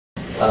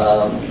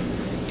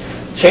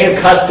Chain of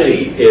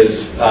custody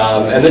is,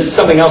 and this is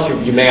something else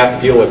you may have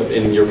to deal with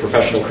in your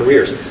professional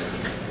careers.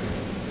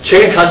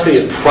 Chain of custody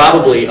is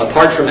probably,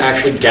 apart from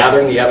actually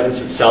gathering the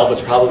evidence itself,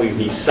 it's probably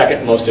the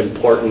second most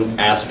important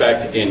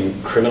aspect in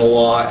criminal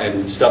law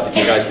and stuff that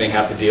you guys may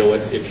have to deal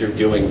with if you're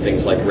doing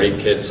things like rape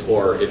kits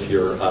or if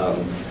you're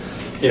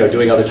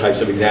doing other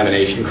types of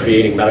examination,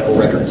 creating medical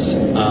records.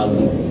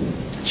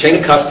 Chain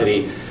of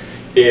custody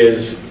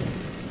is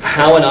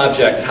how an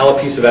object, how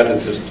a piece of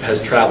evidence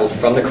has traveled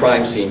from the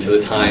crime scene to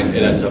the time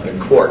it ends up in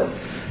court.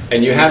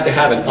 And you have to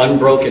have an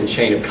unbroken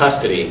chain of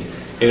custody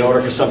in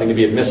order for something to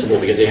be admissible,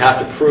 because you have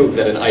to prove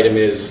that an item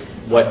is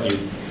what you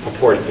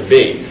purport it to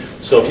be.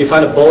 So if you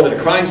find a bullet at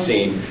a crime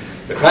scene,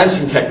 the crime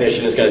scene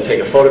technician is going to take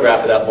a photograph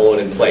of that bullet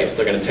in place.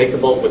 They're going to take the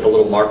bullet with a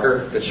little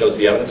marker that shows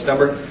the evidence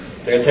number.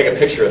 They're going to take a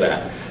picture of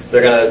that.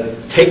 They're going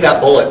to take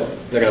that bullet,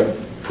 they're going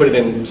to put it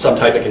in some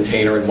type of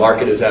container and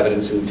mark it as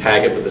evidence and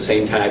tag it with the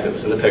same tag that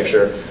was in the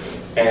picture.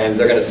 And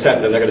they're going to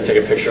send, then they're going to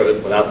take a picture of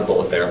it without the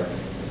bullet there.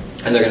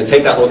 And they're going to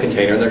take that little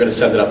container and they're going to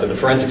send it up to the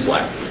forensics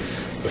lab.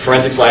 The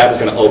forensics lab is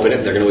going to open it,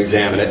 they're going to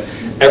examine it.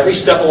 Every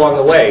step along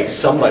the way,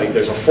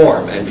 there's a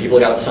form, and people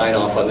got to sign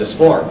off on this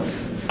form.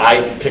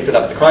 I picked it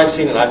up at the crime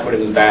scene, and I put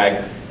it in the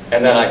bag,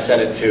 and then I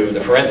sent it to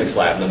the forensics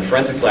lab. And then the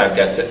forensics lab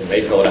gets it, and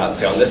they fill it out and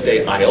say, on this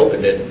date, I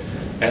opened it,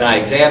 and I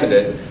examined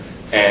it,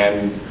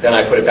 and then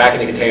I put it back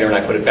in the container, and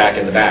I put it back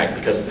in the bag,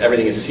 because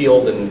everything is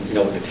sealed, and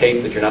with the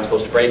tape that you're not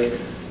supposed to break,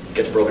 it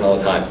gets broken all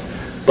the time.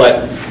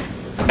 But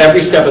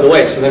every step of the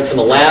way. So then from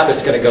the lab,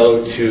 it's going to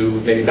go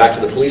to maybe back to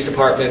the police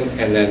department,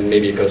 and then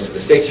maybe it goes to the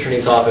state's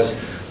attorney's office.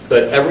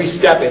 But every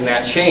step in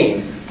that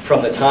chain,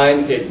 from the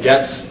time it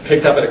gets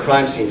picked up at a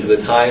crime scene to the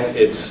time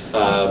it's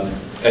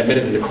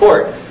admitted into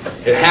court,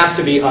 it has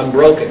to be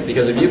unbroken.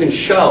 Because if you can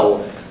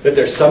show that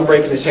there's some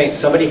break in the chain,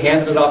 somebody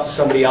handed it off to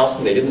somebody else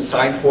and they didn't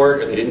sign for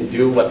it, or they didn't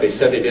do what they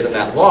said they did in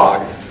that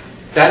log,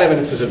 that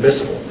evidence is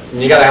admissible.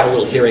 And you got to have a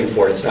little hearing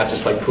for it. It's not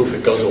just like poof,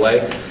 it goes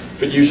away.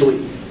 But usually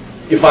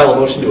you file a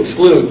motion to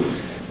exclude,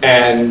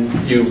 and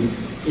you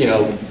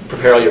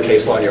prepare all your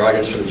case law and your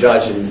arguments for the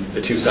judge, and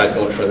the two sides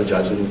go in front of the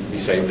judge and you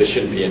say this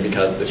shouldn't be in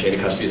because the chain of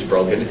custody is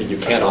broken, and you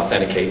can't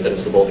authenticate that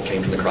it's the bullet that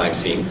came from the crime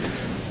scene,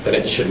 then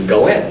it shouldn't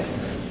go in.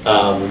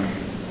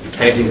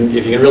 And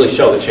if you can really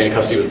show that chain of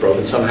custody was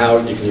broken somehow,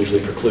 you can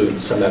usually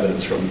preclude some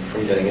evidence from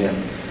getting in.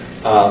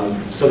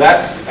 So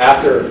that's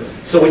after.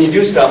 So when you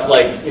do stuff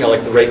like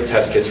like the rape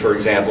test kits, for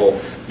example,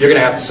 you're going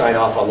to have to sign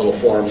off on little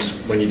forms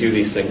when you do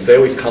these things. They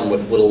always come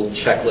with little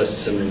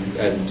checklists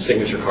and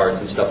signature cards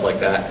and stuff like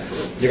that.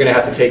 You're going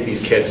to have to take these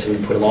kits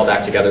and put them all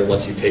back together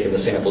once you've taken the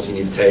samples you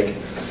need to take,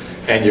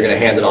 and you're going to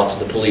hand it off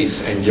to the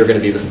police. And you're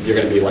going to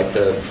be like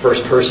the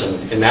first person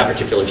in that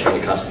particular chain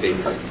of custody,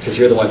 because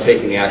you're the one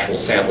taking the actual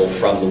sample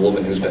from the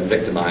woman who's been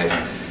victimized.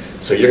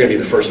 So you're going to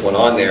be the first one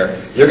on there.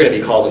 You're going to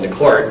be called into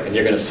court, and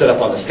you're going to sit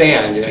up on the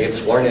stand. You're going to get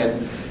sworn in,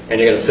 and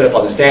you're going to sit up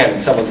on the stand, and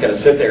someone's going to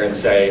sit there and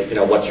say,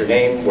 what's your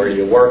name? Where do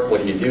you work?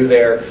 What do you do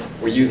there?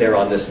 Were you there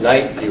on this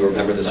night? Do you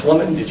remember this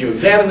woman? Did you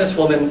examine this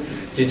woman?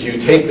 Did you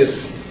take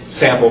this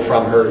sample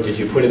from her? Did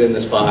you put it in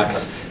this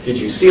box? Did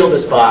you seal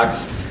this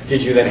box?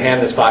 Did you then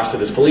hand this box to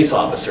this police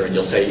officer? And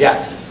you'll say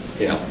yes,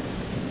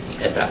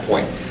 at that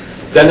point.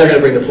 Then they're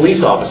going to bring the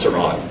police officer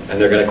on,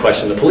 and they're going to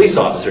question the police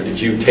officer. Did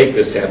you take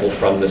this sample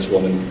from this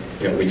woman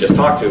we just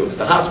talked to at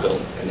the hospital?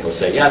 And he'll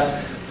say yes.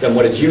 Then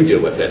what did you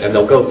do with it? And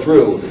they'll go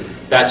through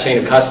that chain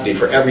of custody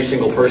for every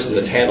single person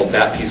that's handled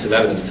that piece of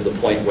evidence to the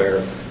point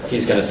where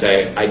he's going to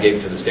say, I gave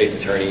it to the state's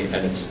attorney,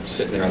 and it's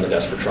sitting there on the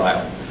desk for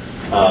trial.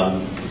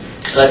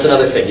 So that's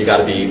another thing you got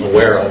to be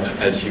aware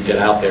of as you get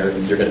out there,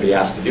 and you're going to be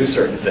asked to do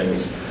certain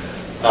things.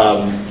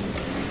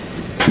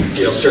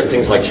 Certain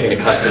things like chain of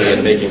custody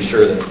and making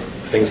sure that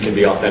things can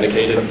be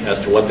authenticated as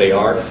to what they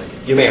are.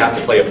 You may have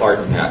to play a part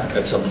in that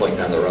at some point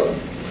down the road.